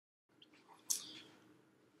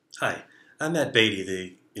Hi, I'm Matt Beatty,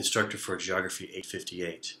 the instructor for Geography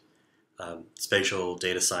 858, Spatial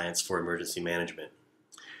Data Science for Emergency Management.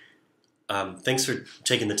 Thanks for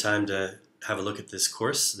taking the time to have a look at this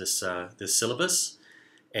course, this syllabus,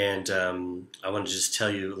 and I want to just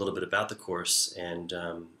tell you a little bit about the course and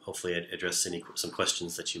hopefully address some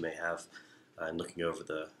questions that you may have in looking over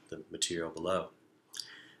the material below.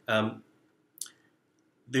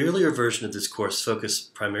 The earlier version of this course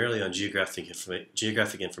focused primarily on geographic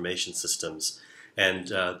information systems and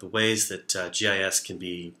the ways that GIS can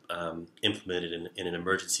be implemented in an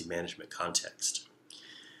emergency management context.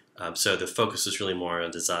 So the focus is really more on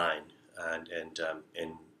design and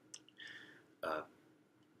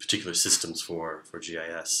particular systems for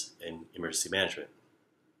GIS and emergency management.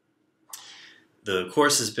 The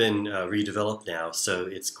course has been redeveloped now, so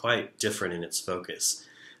it's quite different in its focus.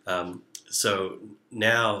 So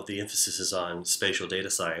now the emphasis is on spatial data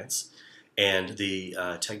science and the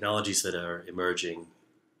technologies that are emerging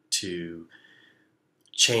to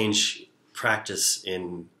change practice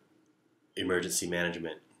in emergency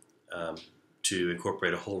management to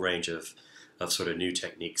incorporate a whole range of sort of new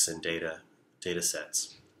techniques and data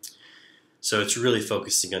sets. So it's really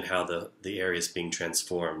focusing on how the area is being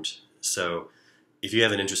transformed. So if you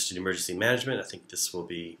have an interest in emergency management, I think this will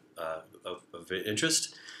be of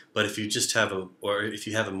interest. But if you just have if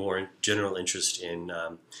you have a more general interest in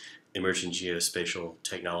emerging geospatial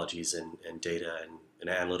technologies and data and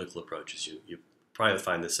analytical approaches, you probably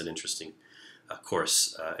find this an interesting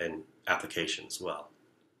course and application as well.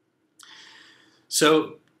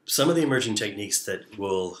 So some of the emerging techniques that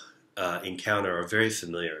we'll encounter are very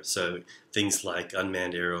familiar. So things like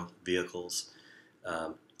unmanned aerial vehicles,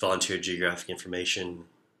 volunteer geographic information,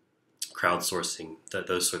 crowdsourcing,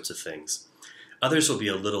 those sorts of things. Others will be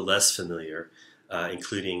a little less familiar,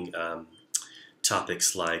 including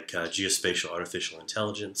topics like geospatial artificial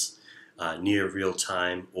intelligence, near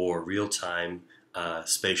real-time or real-time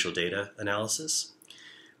spatial data analysis,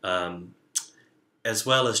 as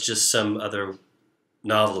well as just some other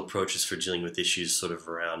novel approaches for dealing with issues sort of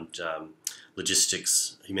around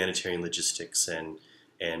logistics, humanitarian logistics,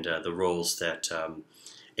 and the roles that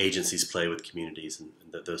agencies play with communities and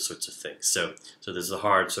those sorts of things. So there's the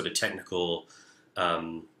hard sort of technical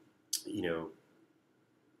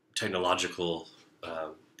technological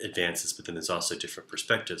advances, but then there's also different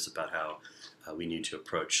perspectives about how we need to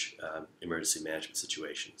approach emergency management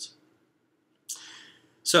situations.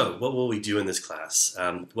 So what will we do in this class?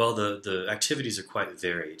 Well, the activities are quite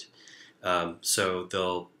varied. So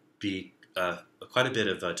there'll be quite a bit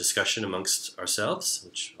of discussion amongst ourselves,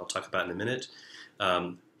 which I'll talk about in a minute,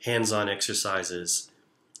 hands-on exercises,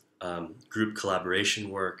 group collaboration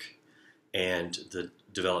work, and the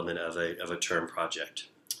development of a term project.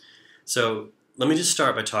 So let me just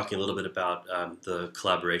start by talking a little bit about the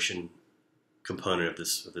collaboration component of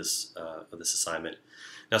this assignment.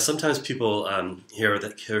 Now, sometimes people hear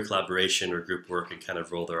collaboration or group work and kind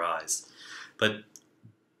of roll their eyes, but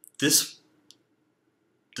the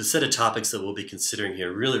set of topics that we'll be considering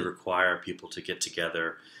here really require people to get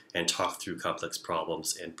together and talk through complex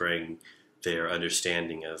problems and bring their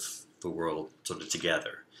understanding of the world sort of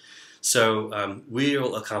together. So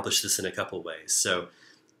we'll accomplish this in a couple ways. So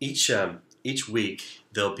each week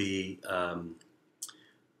there'll be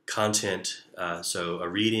content, so a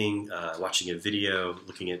reading, watching a video,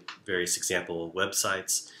 looking at various example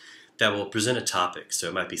websites that will present a topic. So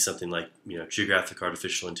it might be something like geographic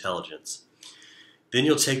artificial intelligence. Then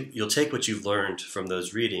you'll take what you've learned from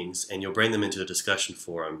those readings and you'll bring them into a discussion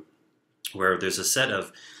forum where there's a set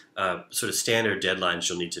of sort of standard deadlines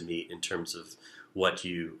you'll need to meet in terms of what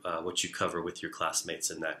you cover with your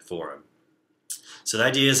classmates in that forum. So the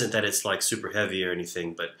idea isn't that it's like super heavy or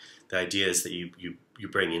anything, but the idea is that you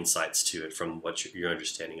bring insights to it from what your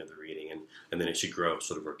understanding of the reading, and then it should grow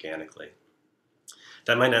sort of organically.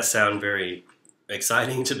 That might not sound very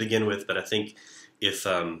exciting to begin with, but I think if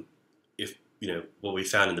what we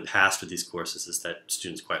found in the past with these courses is that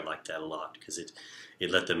students quite like that a lot because it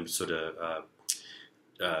let them sort of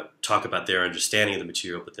talk about their understanding of the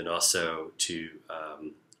material, but then also to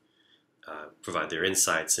provide their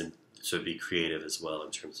insights and sort of be creative as well in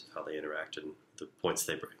terms of how they interact and the points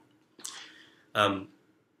they bring.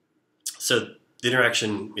 So the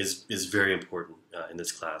interaction is very important in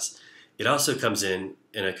this class. It also comes in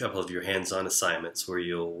a couple of your hands-on assignments where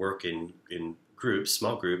you'll work in groups,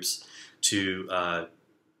 small groups, to, I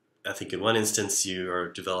think in one instance you are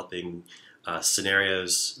developing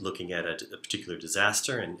scenarios looking at a particular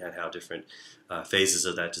disaster and how different phases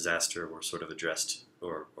of that disaster were sort of addressed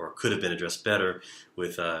or could have been addressed better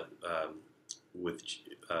with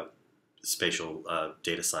spatial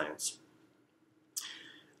data science.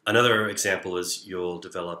 Another example is you'll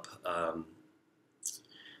develop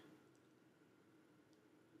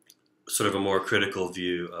sort of a more critical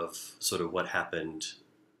view of sort of what happened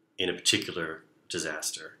in a particular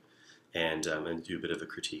disaster, and do a bit of a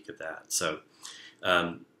critique of that. So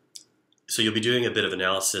you'll be doing a bit of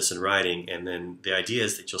analysis and writing, and then the idea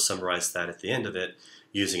is that you'll summarize that at the end of it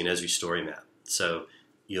using an Esri story map. So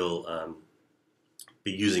you'll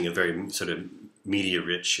be using a very sort of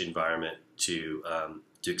media-rich environment to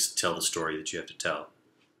tell the story that you have to tell.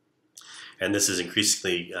 And this is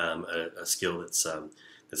increasingly a skill that's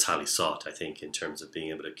highly sought, I think, in terms of being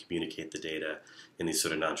able to communicate the data in these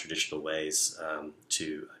sort of non-traditional ways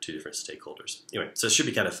to different stakeholders. Anyway, so it should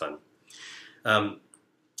be kind of fun.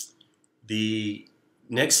 The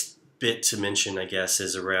next bit to mention, I guess,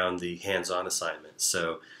 is around the hands-on assignments.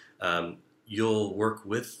 So you'll work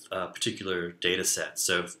with particular data sets.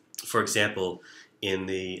 So, for example, in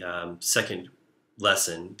the second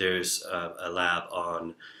lesson, there's a lab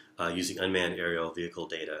on using unmanned aerial vehicle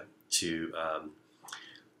data to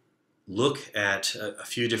look at a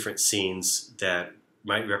few different scenes that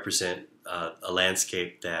might represent a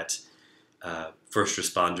landscape that first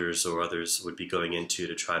responders or others would be going into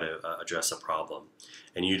to try to address a problem.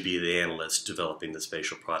 And you'd be the analyst developing the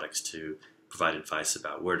spatial products to provide advice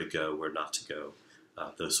about where to go, where not to go,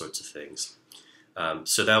 those sorts of things.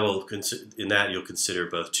 So that will in that you'll consider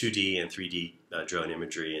both 2D and 3D drone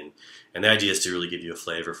imagery, and the idea is to really give you a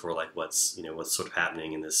flavor for like what's sort of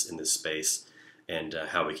happening in this space, and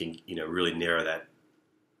how we can really narrow that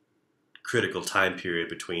critical time period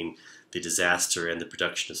between the disaster and the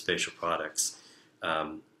production of spatial products.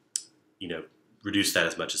 Reduce that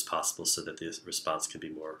as much as possible so that the response can be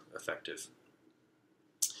more effective.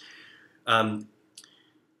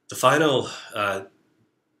 The final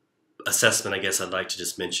assessment, I guess I'd like to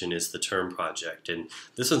just mention, is the term project, and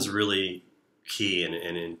this one's really key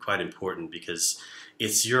and quite important because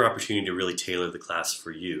it's your opportunity to really tailor the class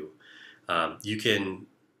for you. You can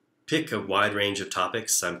pick a wide range of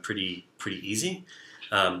topics. Pretty easy.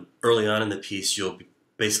 Early on in the piece, you'll be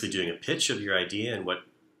basically doing a pitch of your idea and what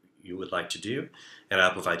you would like to do, and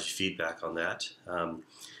I'll provide you feedback on that.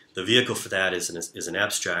 The vehicle for that is an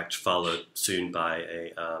abstract, followed soon by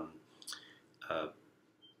a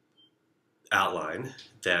outline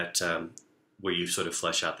that where you sort of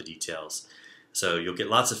flesh out the details. So you'll get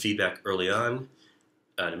lots of feedback early on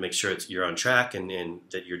to make sure you're on track and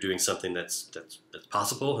that you're doing something that's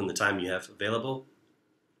possible in the time you have available.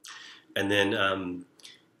 And then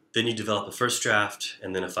you develop a first draft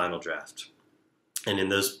and then a final draft. And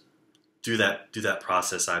in through that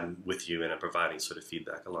process, I'm with you and I'm providing sort of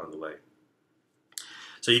feedback along the way.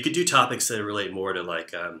 So you could do topics that relate more to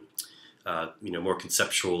like more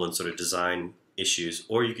conceptual and sort of design issues,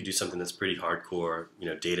 or you could do something that's pretty hardcore,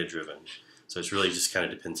 data driven. So it's really just kind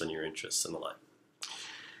of depends on your interests and the like.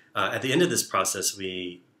 At the end of this process,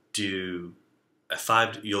 we do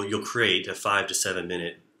you'll create a 5 to 7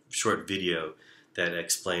 minute short video that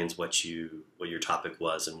explains what your topic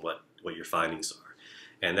was and what your findings are,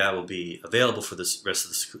 and that will be available for the rest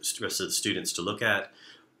of the students to look at.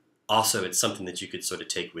 Also, it's something that you could sort of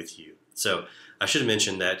take with you. So I should have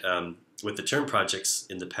mentioned that with the term projects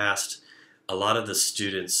in the past, a lot of the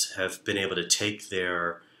students have been able to take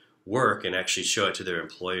their work and actually show it to their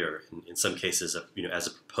employer. In some cases, as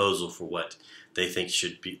a proposal for what they think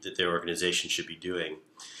that their organization should be doing.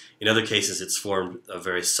 In other cases, it's formed a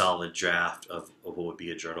very solid draft of what would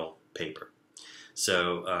be a journal paper.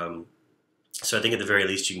 So, so I think at the very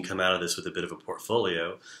least you can come out of this with a bit of a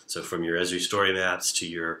portfolio. So from your Esri story maps to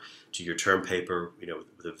your term paper,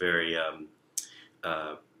 with a very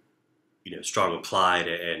strong applied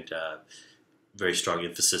and very strong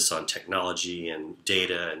emphasis on technology and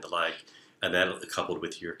data and the like, and that coupled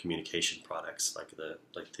with your communication products like the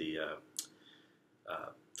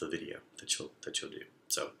video that you'll do.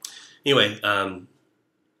 So anyway,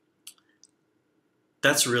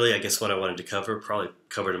 that's really, I guess, what I wanted to cover. Probably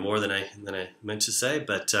covered more than I meant to say.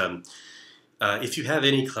 But if you have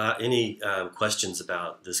any questions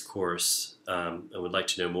about this course and would like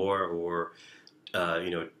to know more, or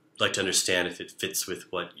like to understand if it fits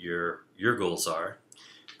with what your goals are,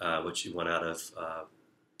 what you want out of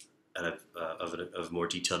more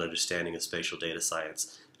detailed understanding of spatial data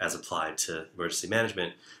science as applied to emergency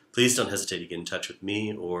management, please don't hesitate to get in touch with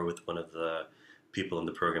me or with one of the people in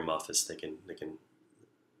the program office. They can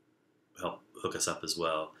help hook us up as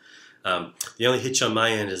well. The only hitch on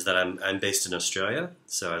my end is that I'm based in Australia,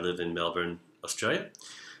 so I live in Melbourne, Australia.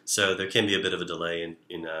 So there can be a bit of a delay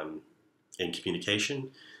in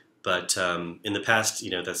communication. But in the past,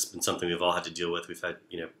 that's been something we've all had to deal with. We've had,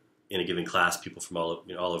 in a given class people from all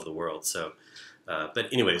over the world. So, but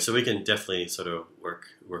anyway, so we can definitely sort of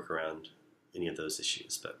work around any of those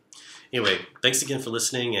issues. But anyway, thanks again for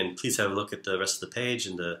listening, and please have a look at the rest of the page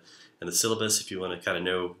and the syllabus if you want to kind of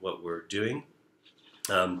know what we're doing.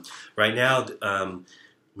 Right now,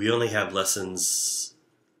 we only have lesson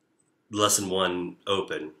 1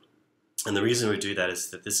 open, and the reason we do that is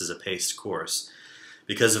that this is a paced course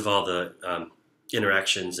because of all the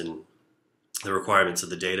interactions and the requirements of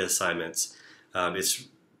the data assignments.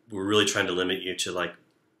 We're really trying to limit you to like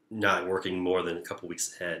not working more than a couple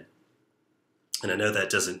weeks ahead. And I know that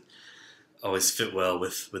doesn't always fit well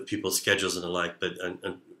with people's schedules and the like, but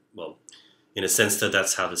well, in a sense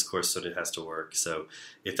that's how this course sort of has to work. So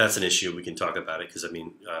if that's an issue, we can talk about it, because I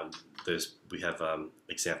mean, we have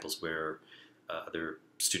examples where other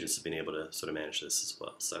students have been able to sort of manage this as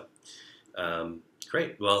well. So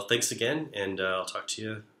great. Well, thanks again, and I'll talk to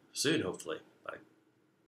you soon, hopefully.